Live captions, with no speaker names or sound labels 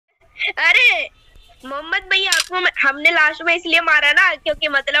अरे मोहम्मद भैया, आपको हमने लास्ट में इसलिए मारा ना क्योंकि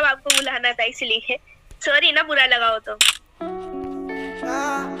मतलब आपको बुलाना था, इसलिए सॉरी ना, बुरा लगा हो तो।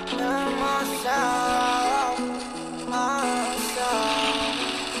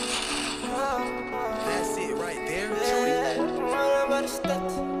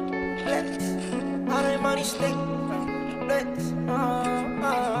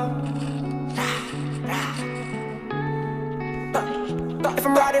 If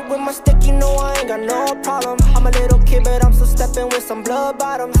I'm riding with my stick, you know I ain't got no problem. I'm a little kid, but I'm still stepping with some blood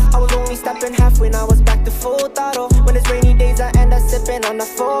bottoms. I was only stepping half when I was back to full throttle. When it's rainy days, I end up sipping on the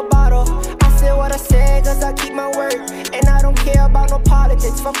full bottle. I say what I say, cause I keep my word. And I don't care about no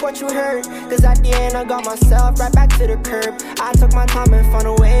politics, fuck what you heard. Cause at the end, I got myself right back to the curb. I took my time and found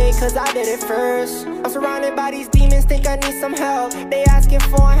a way, cause I did it first. I'm surrounded by these demons, think I need some help. They asking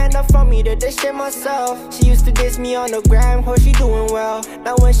for a hand up from me to dish it myself. She used to diss me on the gram, hope she doing well.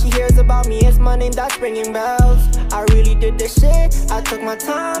 Now when she hears about me, it's my name that's ringing bells. I really did this shit, I took my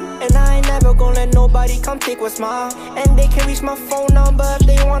time. And I ain't never gonna let nobody come take what's mine. And they can reach my phone number if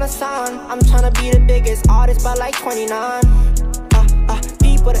they wanna sign. I'm tryna be the biggest artist by like 29.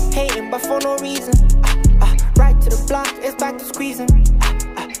 People that hating but for no reason. Right to the block, it's back to squeezing.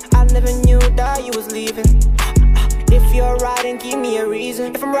 I never knew that you was leaving. If you're riding, give me a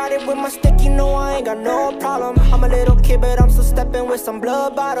reason. If I'm riding with my stick, you know I ain't got no problem. I'm a little kid, but I'm still stepping with some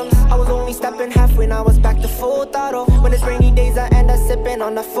blood bottoms. I was only stepping half when I was back to full throttle. When it's rainy days, I end up sipping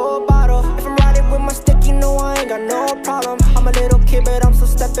on the full bottle. If I'm riding with my stick, you know I ain't got no problem. I'm a little kid, but I'm still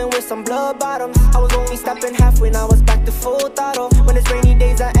stepping with some blood bottoms. I was only stepping half when I was back to full throttle. When it's rainy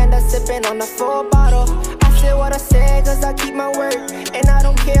days, I end up sipping on the full bottle. I say what I say, cause I keep my word. And I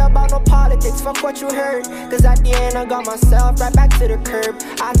don't care about no politics, fuck what you heard. Cause at the end, I got myself right back to the curb.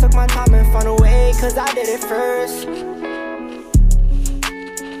 I took my time and found a way, cause I did it first.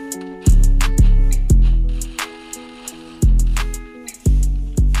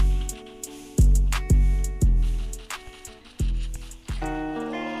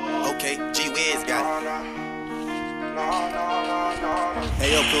 Okay, G-Wiz got it.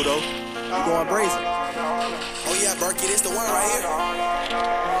 Hey yo, Pluto, you going brazen? Oh yeah, Berkey, this the one right here.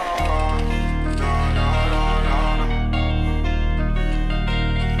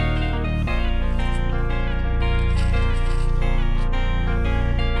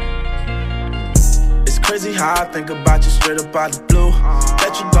 Crazy how I think about you straight up out the blue.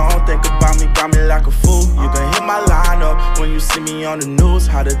 Bet you don't think about me, got me like a fool. You can hit my line up when you see me on the news.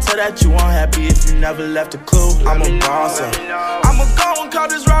 How to tell that you unhappy if you never left a clue. I'm a boss up. I'ma go and call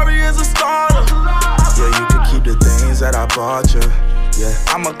this Rory as a starter. Yeah, you can keep the things that I bought you. Yeah,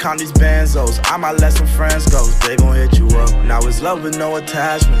 I'ma count these benzos, I might let some friends go, they gon' hit you up. Now it's love with no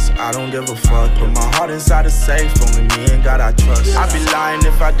attachments, I don't give a fuck. Put my heart inside a safe, only me and God I trust. I'd be lying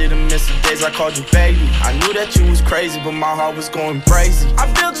if I didn't miss the days I called you baby. I knew that you was crazy, but my heart was going crazy. I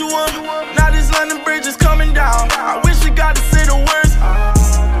built you up, now this London Bridge is coming down. I wish we got to say the worst.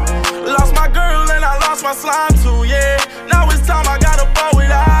 Lost my girl and I lost my slime too, yeah. Now it's time I gotta fall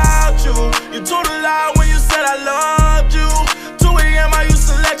without you. You told a lie when you said I loved you. 2 AM I used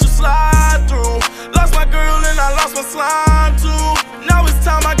to let you slide through. Lost my girl and I lost my slime too. Now it's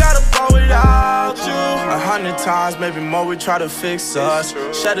time I gotta fall without you. 100 times, maybe more, we try to fix us.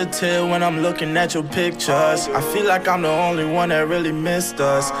 Shed a tear when I'm looking at your pictures. I feel like I'm the only one that really missed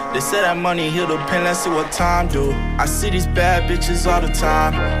us. They say that money heal the pain, let's see what time do. I see these bad bitches all the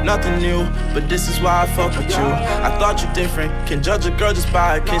time. Nothing new, but this is why I fuck with you. I thought you different, can judge a girl just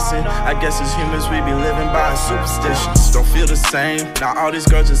by her kissing. I guess as humans we be living by superstitions. Don't feel the same, now all these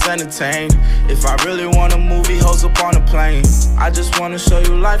girls just entertain. If I really want a movie, hoes up on a plane. I just wanna show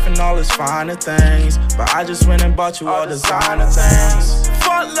you life and all its finer things, but I just went and bought you all designer things.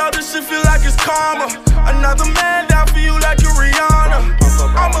 Fuck love, this shit feel like it's karma. Another man down for you like you're Rihanna.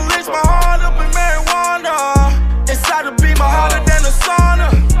 I'ma lace my heart up in marijuana. Inside the beam, my harder than a sauna.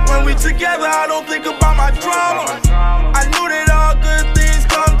 When we together, I don't think about my drama. I knew that all good things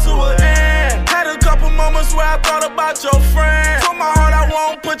come to an end. Had a couple moments where I thought about your friend. Told my heart I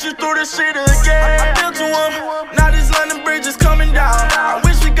won't put you through this shit again. I built you up, now this London Bridge is coming down. I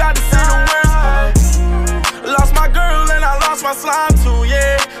wish we got to see the worst. Lost my girl and I lost my slime too,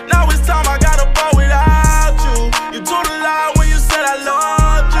 yeah. Now it's time I gotta fall without you. You told a lie when you said I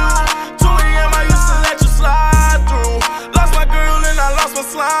loved you. 2 AM I used to let you slide through. Lost my girl and I lost my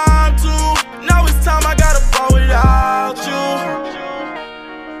slime too. Now it's time I gotta fall without you.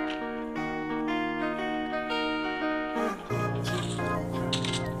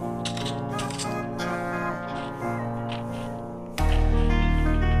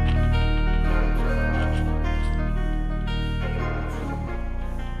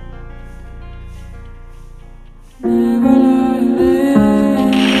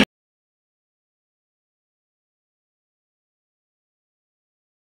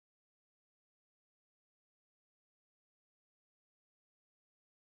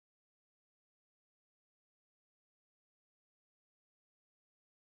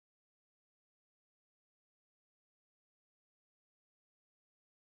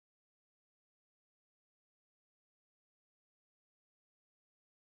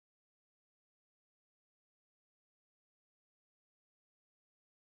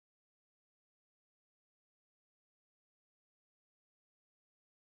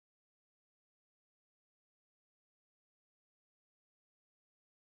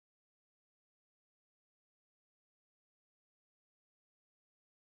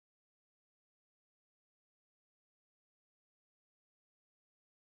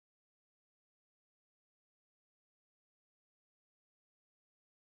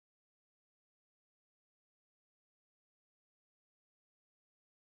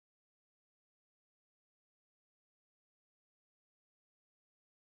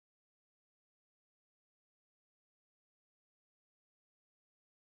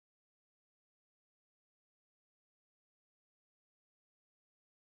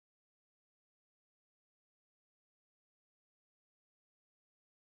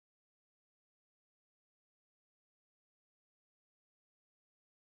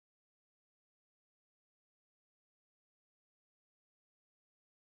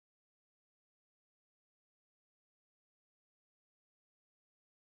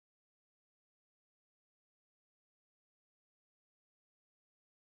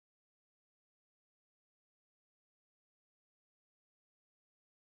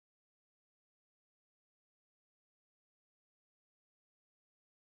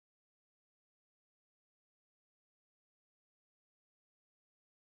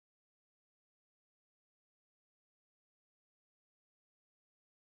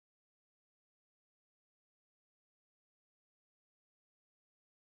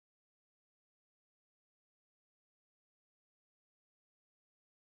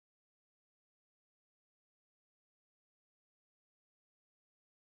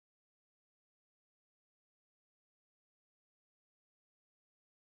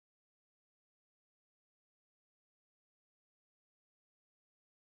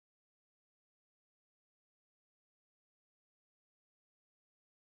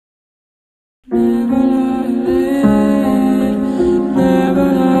 I'm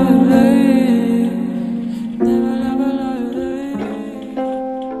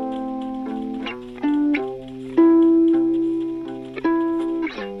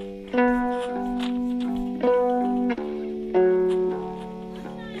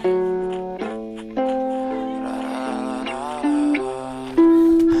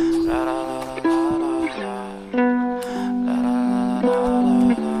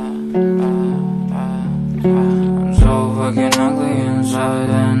so fucking ugly inside,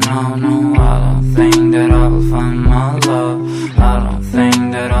 and I don't think that I will find my love. I don't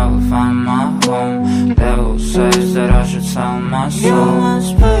think that I will find my home. Devil says that I should sell my soul. You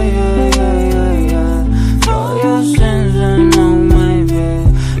must pay, for your sins, and oh maybe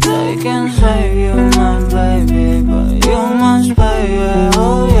they can save you, my baby, but you must pay,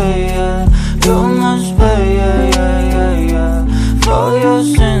 oh yeah. You must pay, for your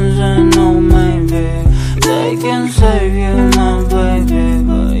sins, and oh maybe they can save you, my baby,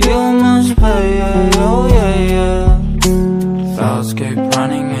 but you must pay, oh yeah. Thoughts keep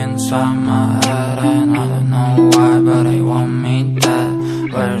running inside my head, and I don't know why, but they want me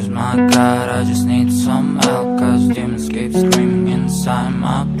dead. Where's my God? I just need some help, cause demons keep screaming inside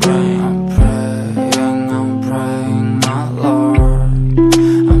my brain. I'm praying, my Lord.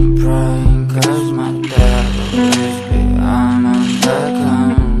 I'm praying cause my devil is behind my back.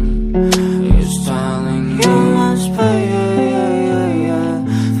 He's telling me you must pay,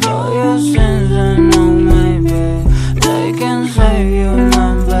 for your sins, and oh maybe they can save you,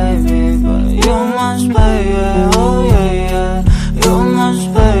 my baby, but you must pay, oh yeah. You must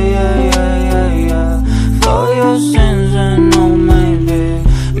pay, for your sins, and oh maybe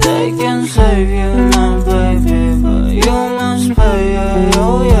they can save you, my baby, but you must pay,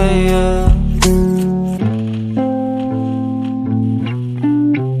 oh yeah.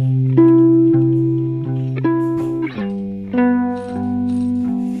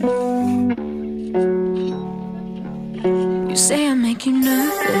 You say I make you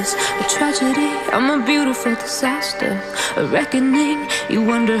nervous, a tragedy, I'm a beautiful disaster, a reckoning. You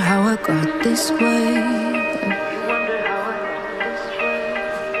wonder how I got this way.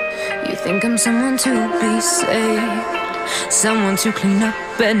 You think I'm someone to be saved, someone to clean up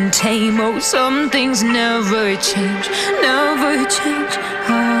and tame. Oh, some things never change, never change.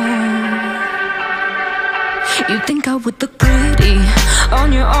 You think I would look pretty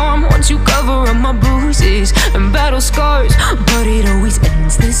on your arm once you cover up my bruises and battle scars, but it always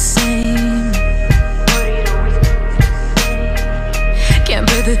ends the same. Can't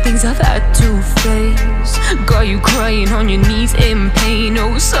bear the things I've had to face, got you crying on your knees in pain.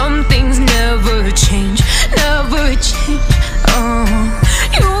 Oh, some things never change, never change.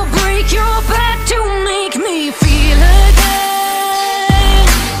 You break your back to make me feel again,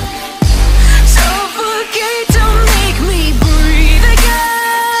 suffocate to make me breathe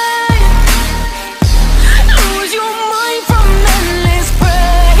again, lose your mind from endless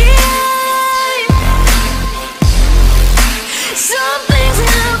pain. Some things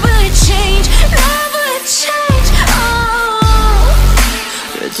never change, never change.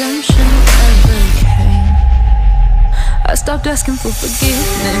 Redemption never came. I stopped asking for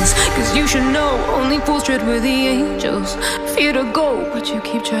forgiveness, cause you should know only fools tread with the angels. Fear to go, but you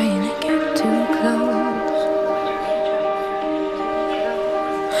keep trying to get too close.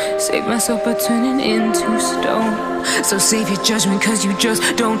 Save myself by turning into stone. So save your judgment cause you just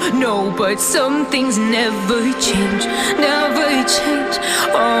don't know. But some things never change, never change.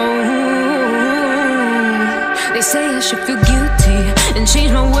 They say I should feel guilty and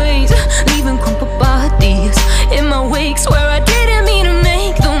change my ways, leaving crumpled bodies in my wake. Swear I didn't mean to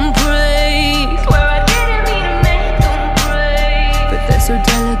make them break, swear I didn't mean to make them break. But they're so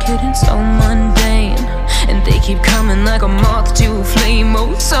delicate and so mundane, and they keep coming like a moth to a flame.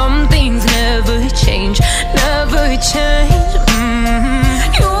 Oh, some things never change, never change.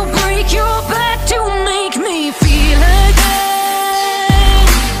 You break your back to make me feel again,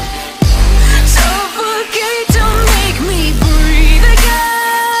 suffocate to make me breathe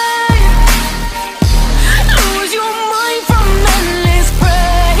again, lose your mind from endless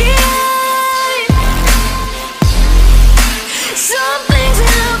pain. Some things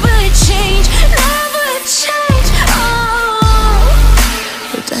never change, never change.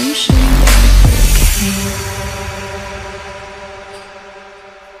 Redemption never came.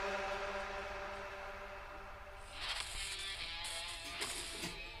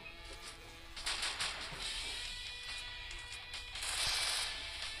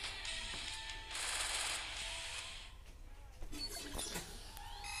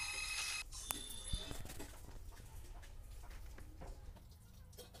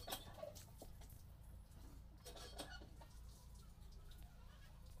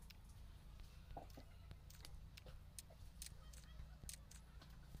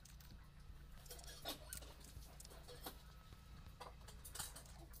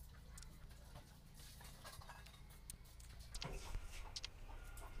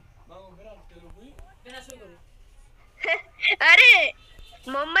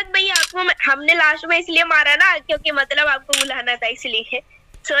 Mohammad भैया आपको हमने last में इसलिए मारा ना क्योंकि मतलब आपको बुलाना था इसलिए।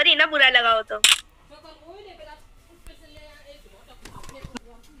 सॉरी ना बुरा लगा हो तो।